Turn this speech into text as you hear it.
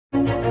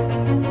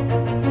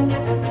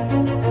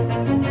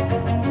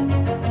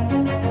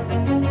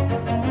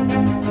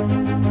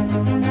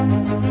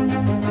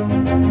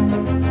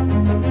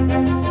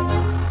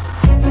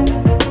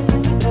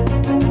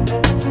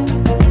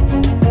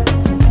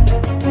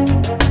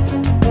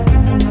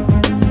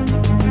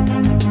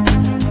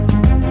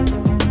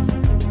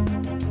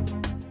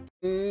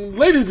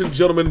Ladies and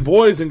gentlemen,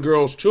 boys and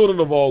girls,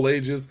 children of all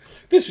ages,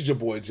 this is your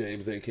boy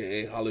James,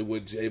 a.k.a.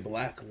 Hollywood J.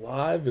 Black,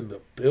 live in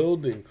the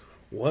building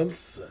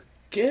once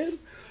again.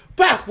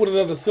 Back with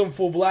another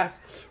Synful Blaq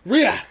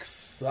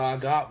Reacts. I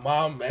got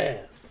my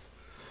mans,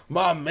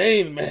 my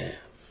main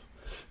mans,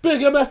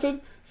 Big MF'ing,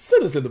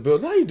 Sinners in the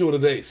building. How you doing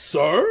today,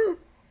 sir?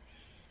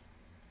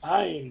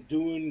 I am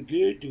doing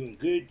good, doing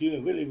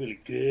really, really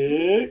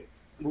good.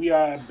 We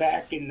are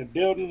back in the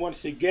building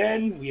once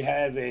again. We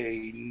have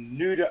a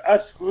new to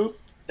us group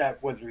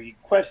that was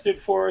requested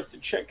for us to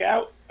check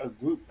out, a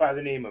group by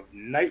the name of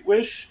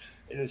Nightwish,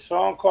 and a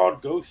song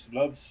called Ghost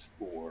Love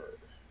Score.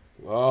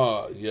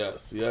 Ah,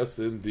 yes, yes,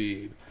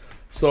 indeed.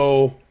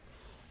 So,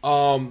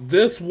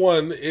 this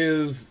one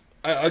is,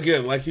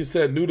 again, like you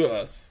said, new to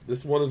us.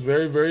 This one is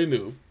very, very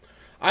new.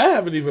 I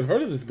haven't even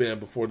heard of this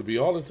band before, to be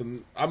honest,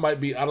 and I might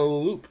be out of the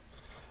loop.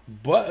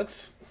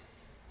 But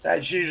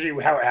that's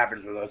usually how it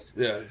happens with us.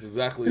 Yeah, it's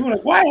exactly. People are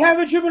like, why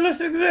haven't you been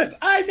listening to this?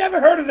 I've never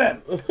heard of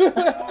them.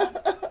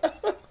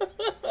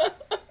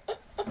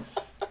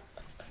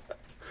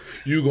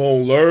 You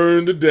gonna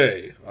learn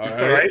today, all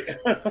right?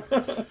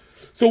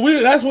 So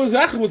that's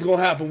exactly what's gonna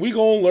happen. We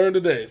gonna learn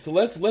today. So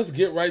let's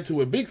get right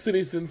to it. Big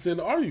City Sin,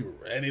 are you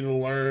ready to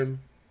learn?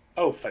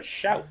 Oh, for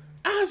sure.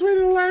 I was ready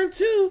to learn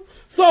too.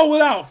 So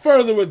without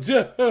further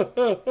ado,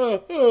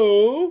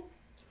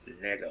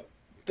 Lego.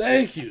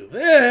 Thank you.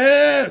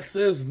 This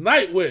is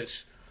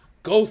Nightwish,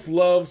 Ghost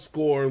Love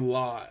Score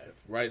live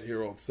right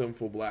here on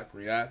Synful Blaq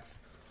Reacts.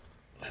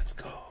 Let's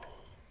go.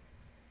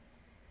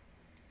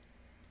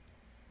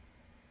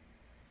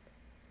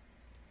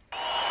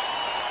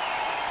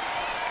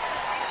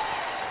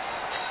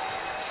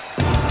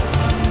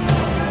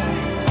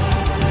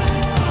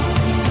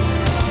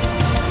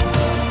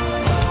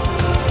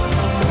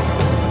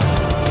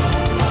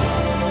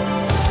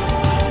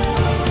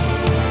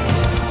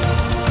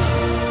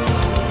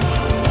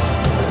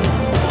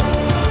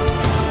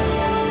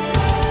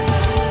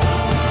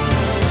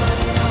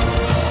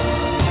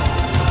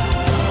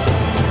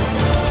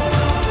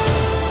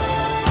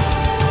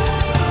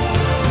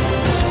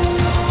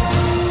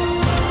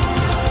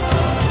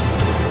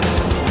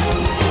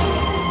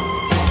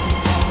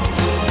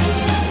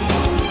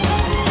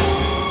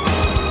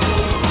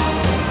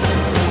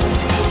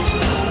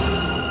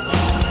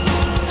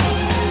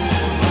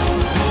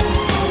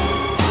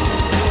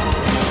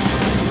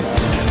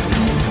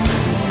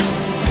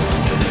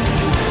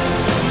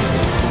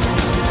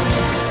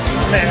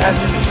 Man,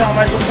 hasn't it sound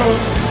like a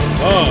code?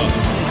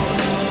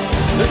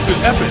 This is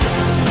epic.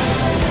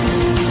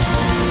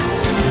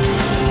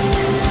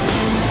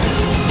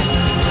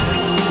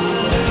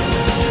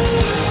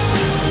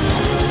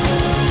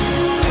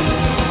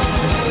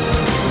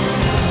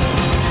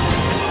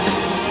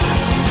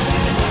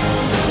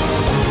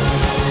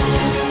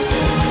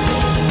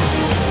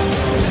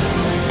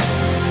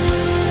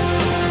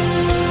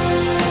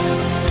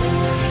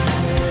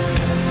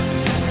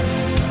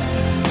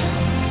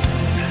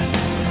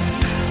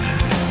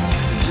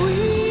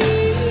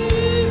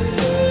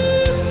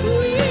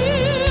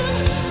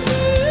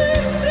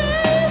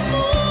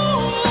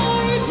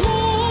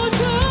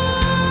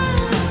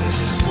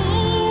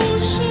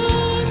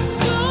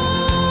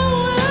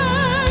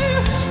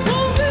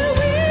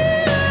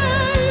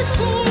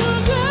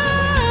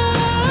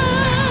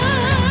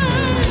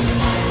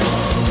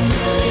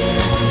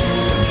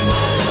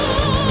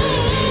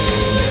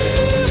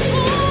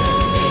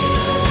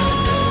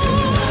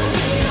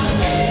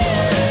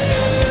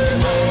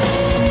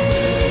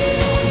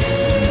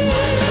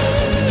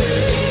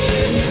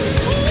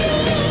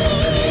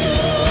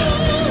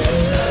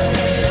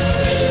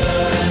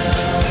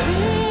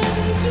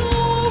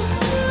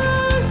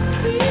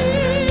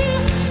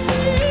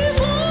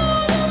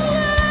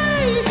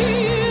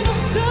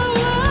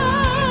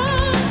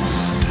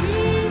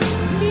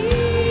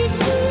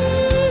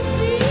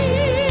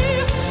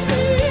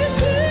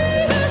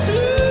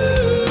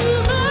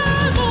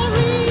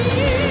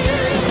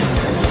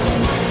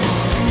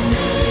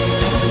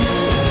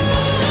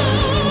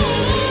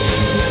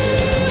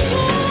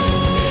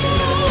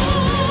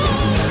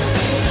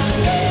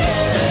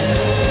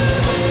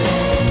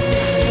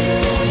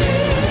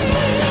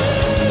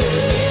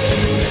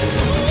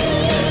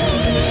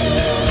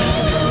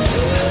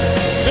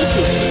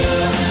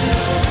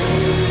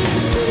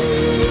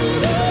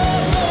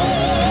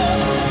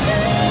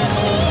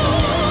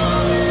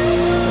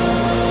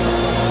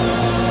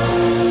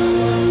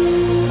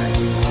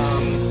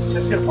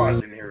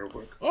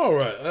 All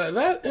right,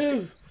 that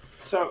is.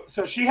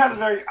 So she has a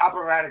very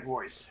operatic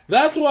voice.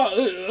 That's why.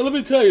 Let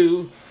me tell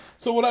you.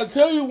 So when I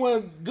tell you,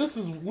 when this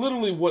is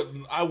literally what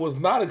I was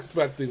not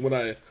expecting when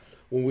I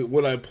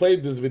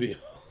played this video,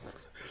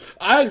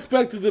 I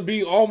expected to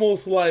be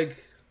almost like.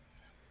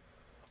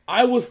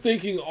 I was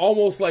thinking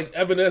almost like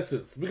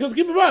Evanescence, because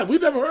keep in mind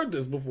we've never heard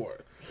this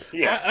before.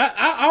 Yeah,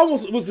 I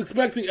almost was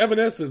expecting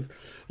Evanescence.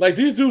 Like,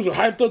 these dudes are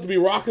hyped up to be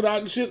rocking out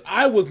and shit.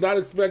 I was not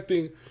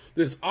expecting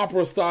this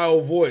opera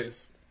style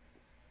voice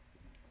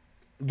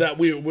that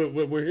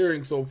we're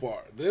hearing so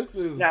far. This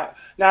is now.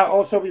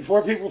 Also,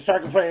 before people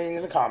start complaining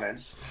in the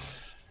comments,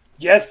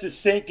 yes, the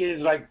sync is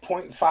like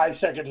 0.5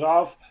 seconds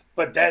off,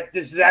 but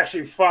this is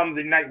actually from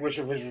the Nightwish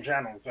official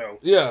channel. So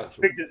Yeah.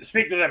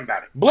 speak to them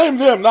about it. Blame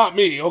them, not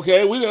me.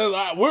 Okay,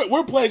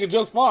 we're playing it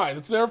just fine.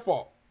 It's their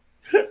fault.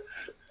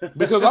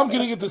 Because I'm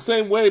getting it the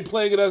same way,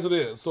 playing it as it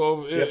is.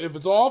 So if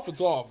it's off, it's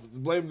off.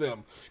 Blame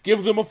them.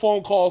 Give them a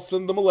phone call.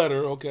 Send them a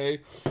letter. Okay,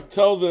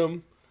 tell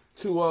them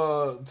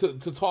to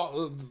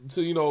talk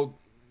to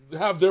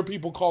have their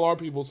people call our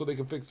people so they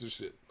can fix this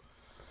shit.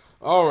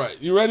 All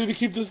right, you ready to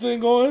keep this thing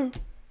going?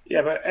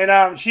 Yeah,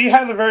 but she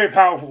has a very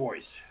powerful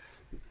voice.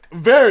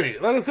 Very,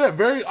 like I said,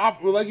 very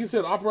like you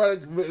said,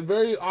 operatic,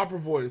 very opera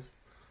voice.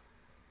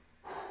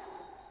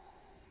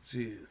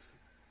 Jeez.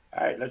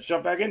 All right, let's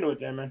jump back into it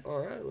then, man. All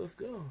right, let's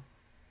go.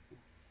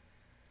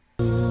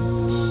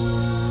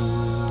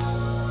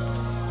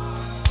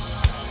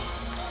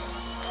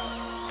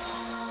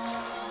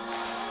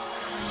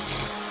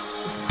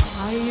 A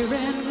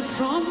siren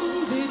from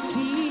the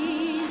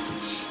deep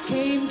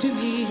came to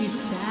me,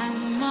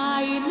 sang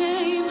my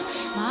name,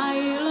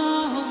 my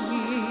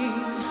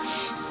longing.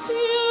 Still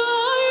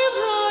I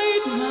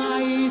write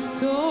my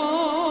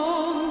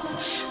songs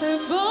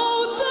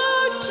about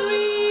the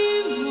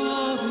dream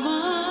of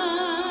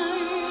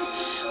mine,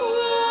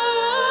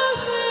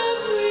 worth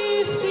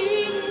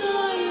everything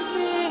I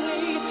may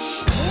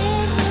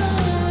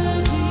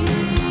ever be.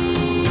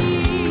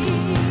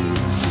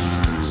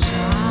 A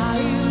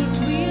child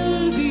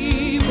will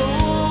be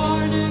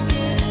born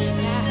again,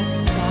 that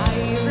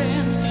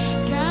siren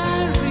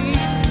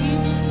carried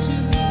him to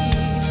me.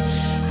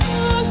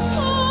 First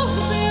of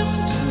them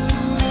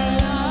true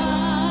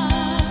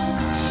loves,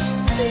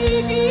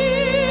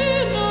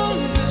 singing on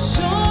the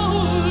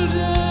shoulders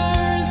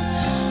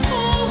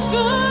of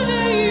an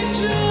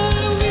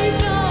angel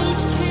without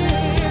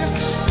care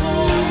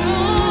for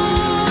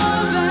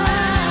love and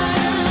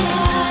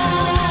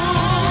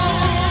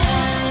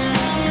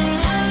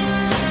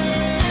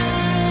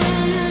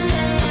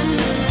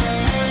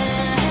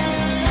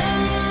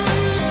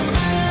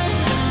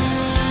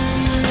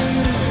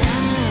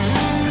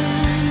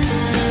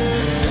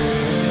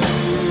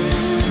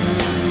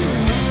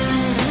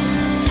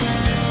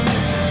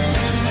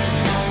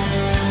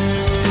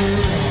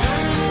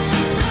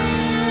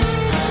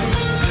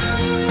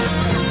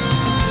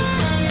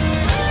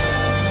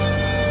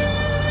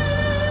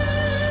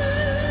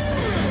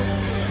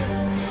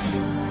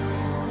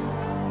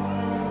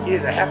He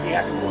is a happy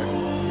boy.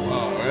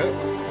 All right.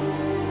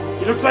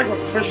 He looks like a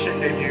Christian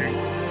debuted.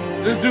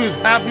 This dude's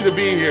happy to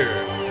be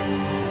here.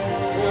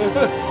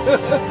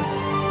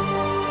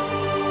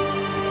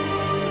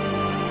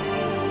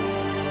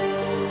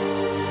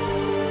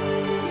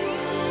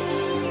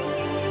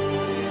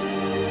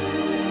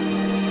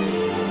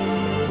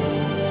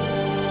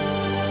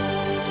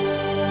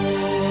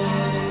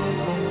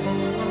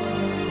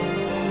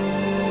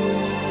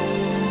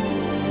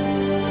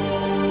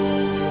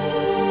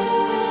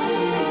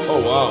 Oh,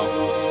 wow.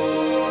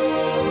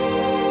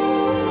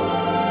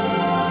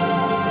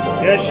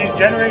 Yeah, she's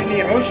generating the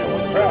emotion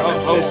with the crowd.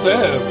 I'm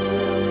sad.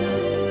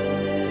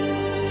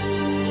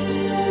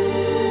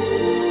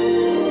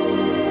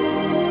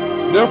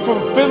 They're from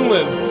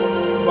Finland,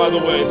 by the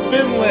way.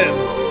 Finland.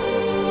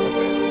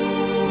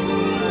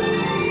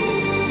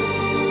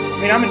 I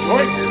mean, I'm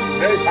enjoying this. It's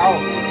very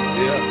powerful.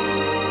 Yeah.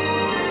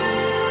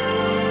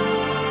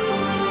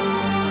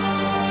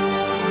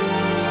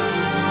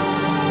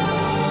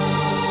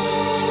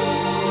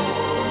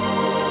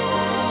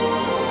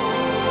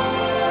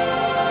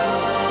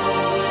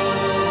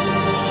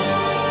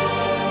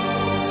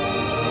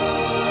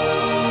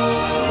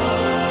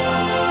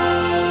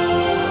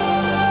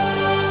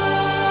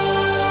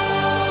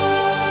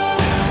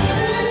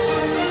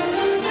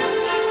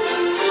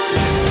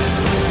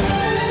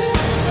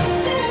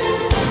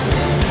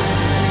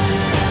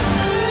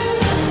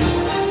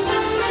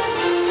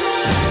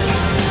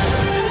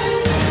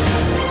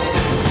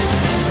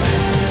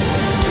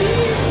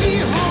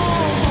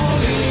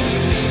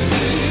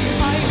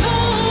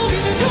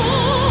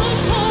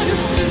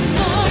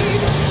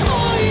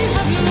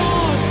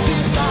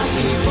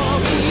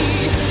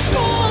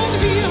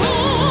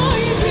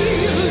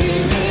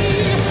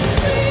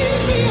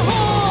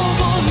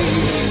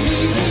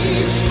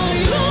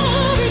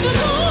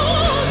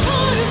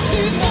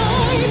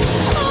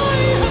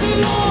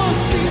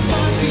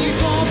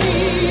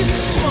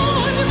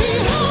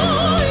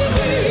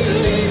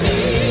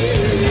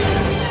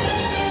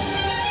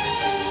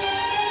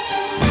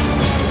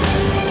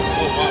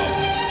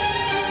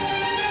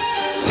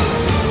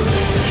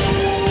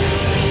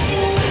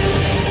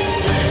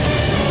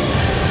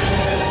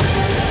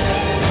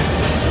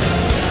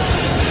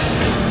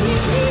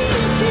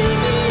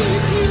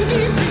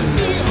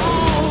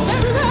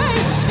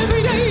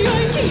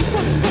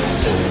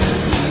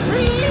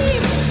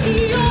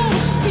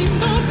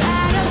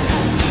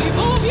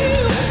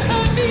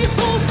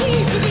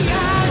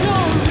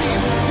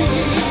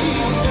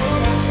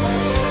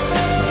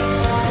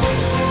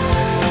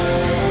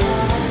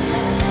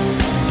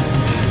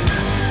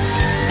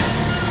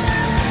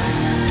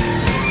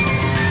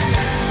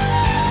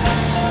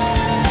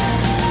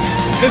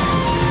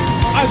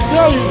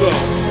 tell you though,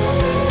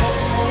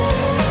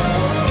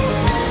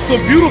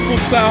 some beautiful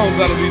sounds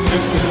out of these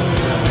instruments.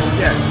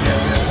 Yes.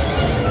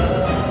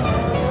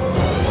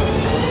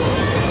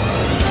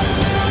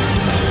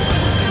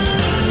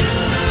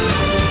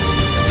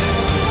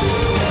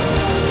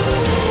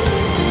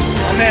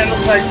 My man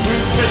looks like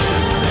Bruce Fisher.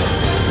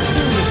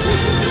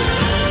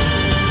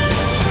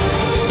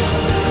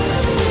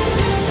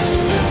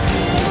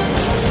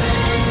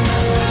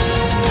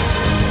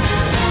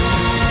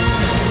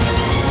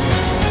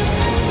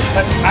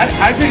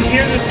 I can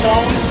hear this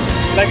song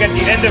like at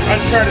the end of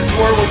Uncharted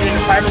 4 when you're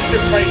in a pirate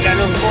ship fighting that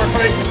little sword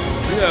fight.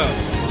 Yeah.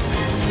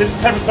 This is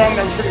the type of song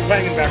that we should be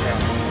playing in the background.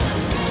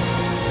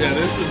 Yeah,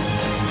 this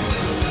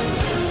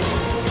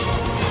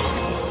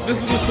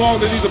is the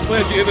song they need to play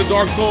at the end of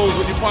Dark Souls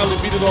when you finally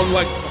beat it on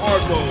like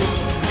hard mode.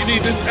 You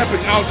need this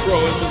epic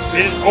outro as this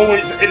shit.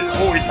 It is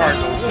always hard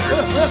mode.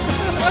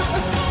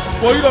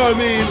 Well, you know what I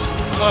mean?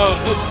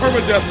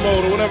 Permadeath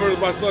mode or whatever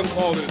my son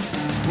called it,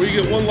 where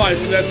you get one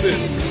life and that's it.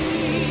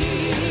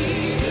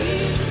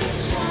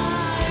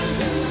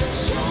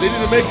 They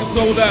need to make it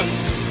so that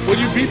when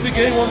you beat the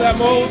game on that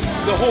mode,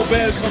 the whole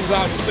band comes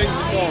out and sings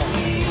the song.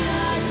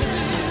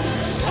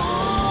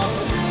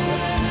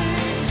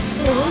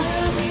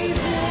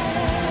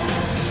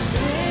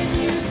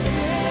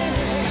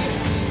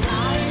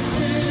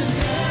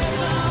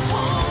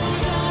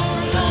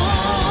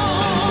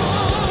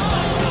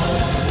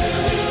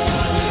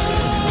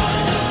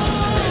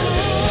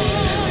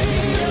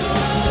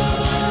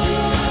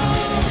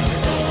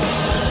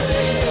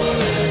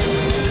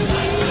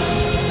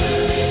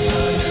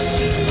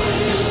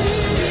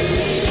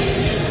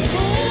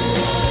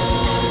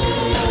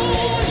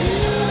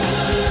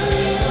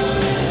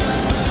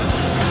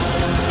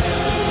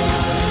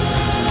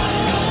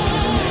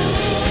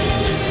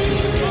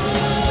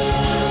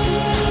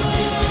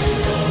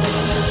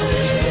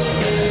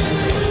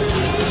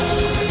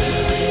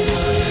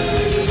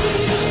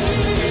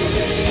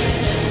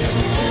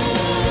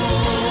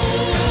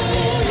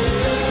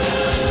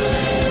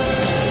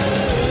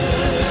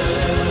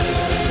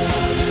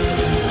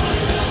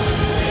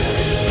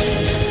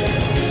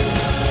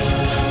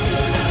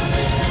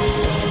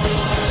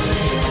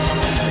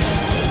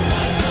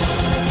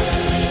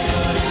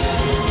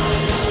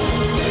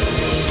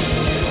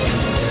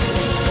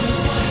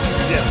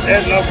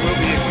 That love will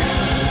be in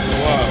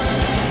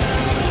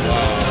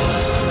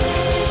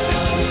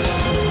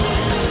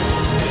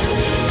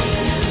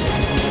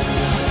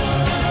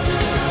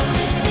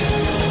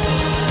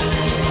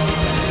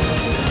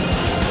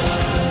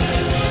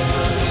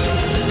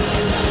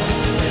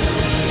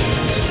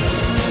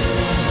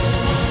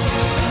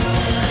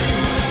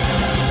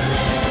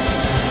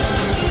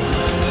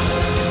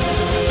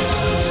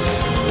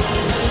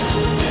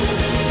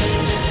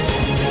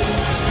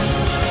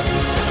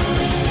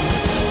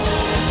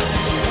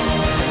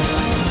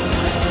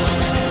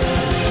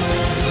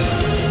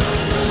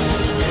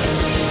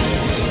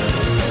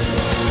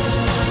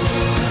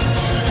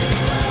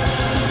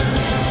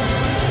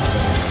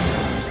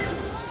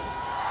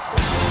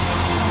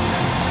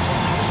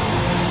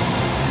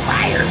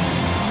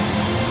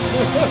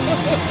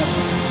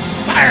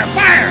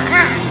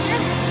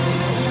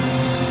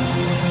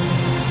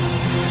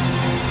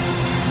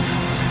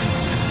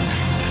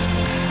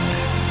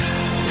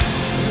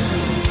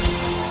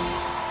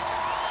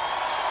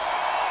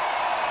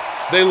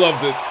They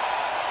loved it.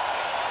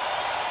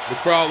 The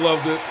crowd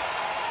loved it.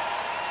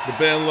 The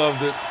band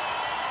loved it.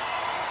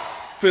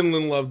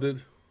 Finland loved it.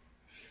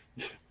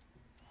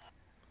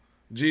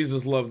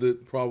 Jesus loved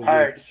it, probably. All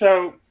right,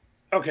 so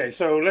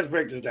let's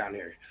break this down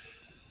here.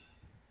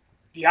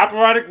 The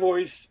operatic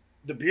voice,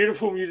 the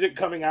beautiful music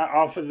coming out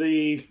off of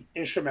the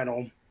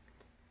instrumental,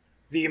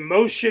 the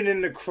emotion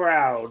in the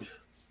crowd,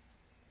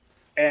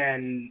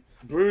 and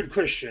Brood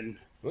Christian.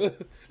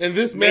 And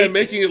this man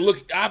making it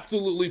look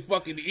absolutely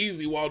fucking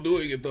easy while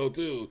doing it, though,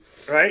 too.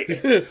 Right?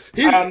 This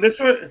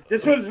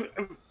was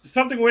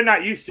something we're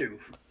not used to.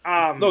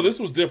 No, this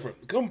was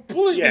different.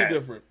 Completely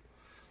different.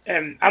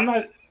 And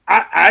I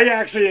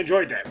actually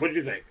enjoyed that. What did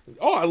you think?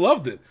 Oh, I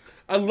loved it.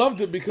 I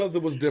loved it because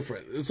it was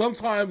different. And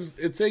sometimes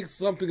it takes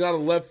something out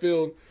of left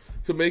field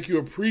to make you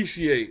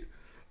appreciate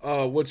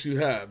what you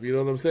have. You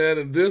know what I'm saying?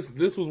 And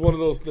this was one of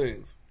those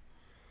things.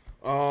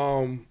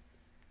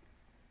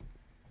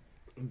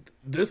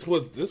 This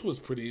was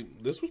pretty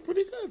good.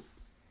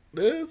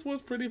 This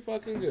was pretty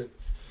fucking good.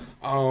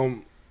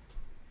 Like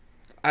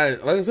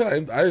I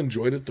said, I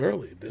enjoyed it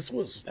thoroughly. This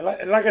was,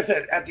 and like I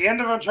said, at the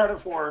end of Uncharted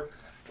 4,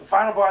 the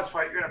final boss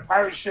fight, you're in a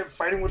pirate ship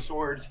fighting with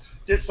swords.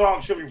 This song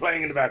should be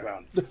playing in the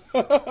background.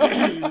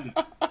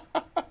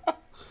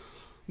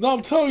 No,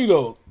 I'm telling you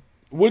though,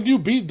 when you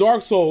beat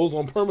Dark Souls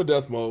on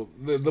permadeath mode,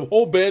 the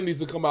whole band needs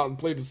to come out and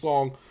play the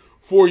song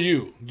for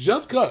you,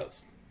 just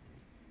cause.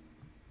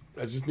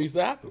 That just needs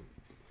to happen.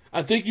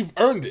 I think you've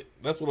earned it.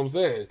 That's what I'm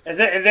saying. And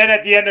then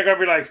at the end, they're going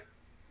to be like,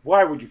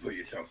 why would you put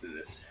yourself through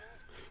this?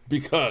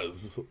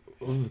 Because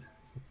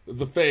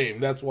the fame.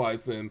 That's why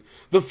it's in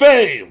the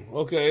fame.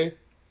 Okay.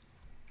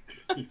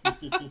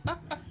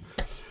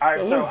 All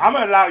right, so I'm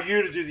gonna allow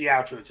you to do the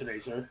outro today,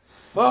 sir.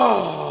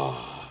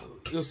 Ah,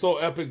 it's so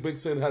epic. Big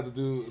Sin had to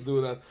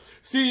do that.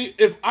 See,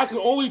 if I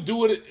could only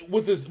do it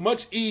with as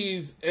much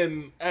ease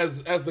and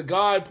as the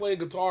guy playing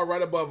guitar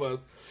right above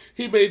us,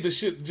 he made the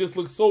shit just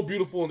look so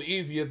beautiful and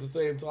easy at the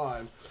same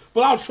time.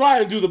 But I'll try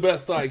and do the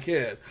best I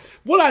can.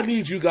 What I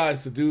need you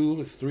guys to do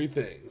is 3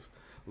 things: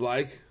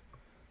 like,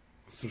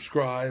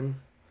 subscribe,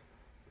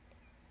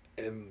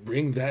 and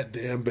ring that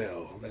damn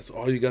bell. That's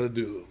all you got to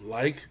do.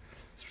 Like,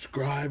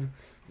 subscribe,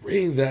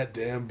 ring that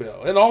damn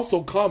bell. And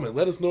also comment.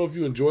 Let us know if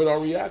you enjoyed our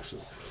reaction.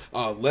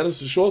 Let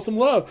us show us some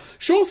love.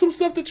 Show us some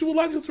stuff that you would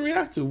like us to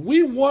react to.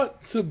 We want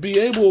to be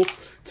able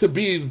to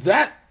be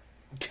that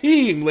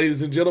team,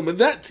 ladies and gentlemen.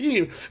 That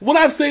team. When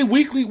I say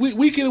weekly,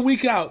 week in and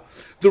week out,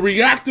 the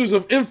reactors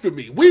of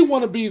infamy. We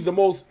want to be the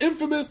most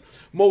infamous,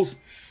 most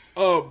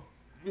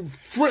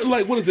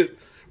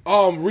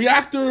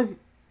reactor.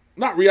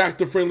 Not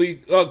reactor friendly,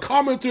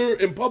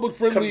 commenter and public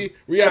friendly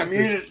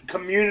reactors.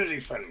 Community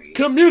friendly.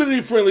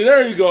 Community friendly.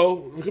 There you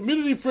go.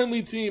 Community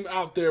friendly team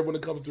out there when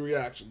it comes to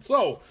reaction.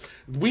 So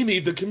we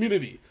need the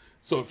community.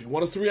 So if you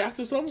want us to react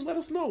to something, let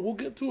us know. We'll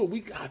get to it. We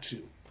got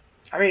you.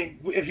 I mean,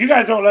 if you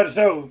guys don't let us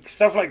know,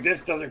 stuff like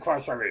this doesn't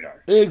cross our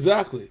radar.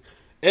 Exactly.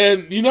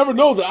 And you never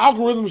know. The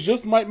algorithms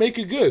just might make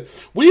it good.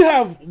 We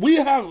have.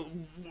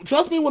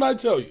 Trust me when I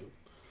tell you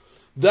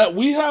that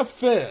we have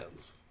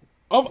fans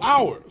of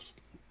ours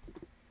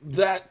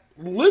that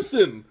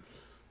listen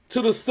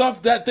to the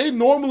stuff that they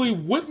normally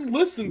wouldn't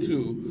listen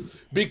to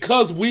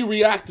because we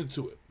reacted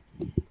to it.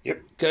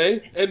 Yep.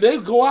 Okay, and they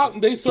go out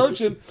and they search,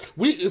 and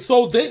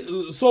so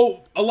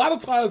a lot of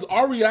times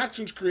our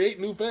reactions create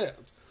new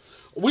fans.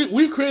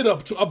 We created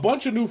a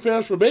bunch of new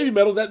fans for Baby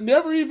Metal that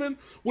never even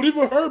would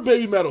even heard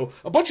Baby Metal.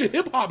 A bunch of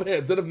hip hop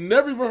heads that have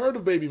never even heard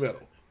of Baby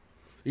Metal.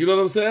 You know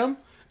what I'm saying?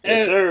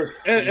 Yes, sir.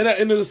 And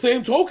in the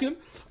same token,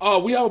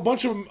 we have a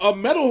bunch of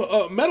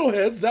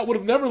metalheads that would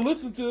have never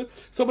listened to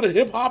some of the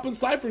hip hop and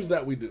ciphers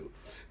that we do.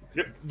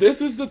 Yep.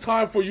 This is the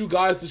time for you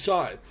guys to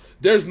shine.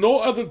 There's no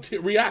other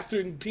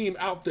reacting team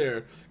out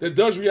there that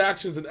does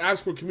reactions and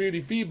asks for community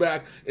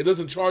feedback and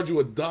doesn't charge you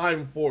a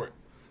dime for it.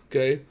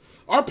 Okay,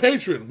 our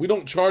Patreon, we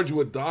don't charge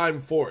you a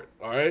dime for it.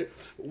 All right,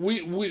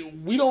 we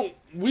don't.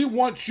 We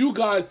want you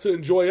guys to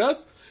enjoy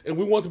us, and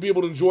we want to be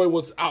able to enjoy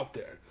what's out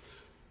there.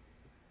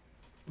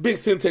 Big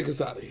Sin, take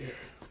us out of here.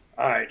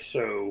 All right,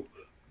 so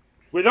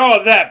with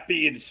all that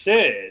being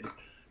said,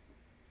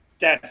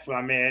 that's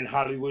my man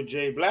Hollywood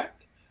J. Blaq.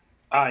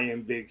 I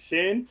am Big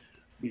Sin.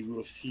 We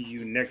will see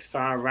you next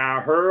time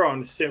around her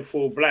on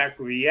Synful Blaq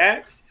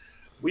Reacts.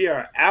 We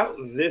are out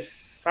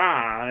this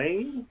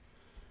time.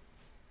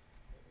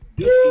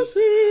 Deuces.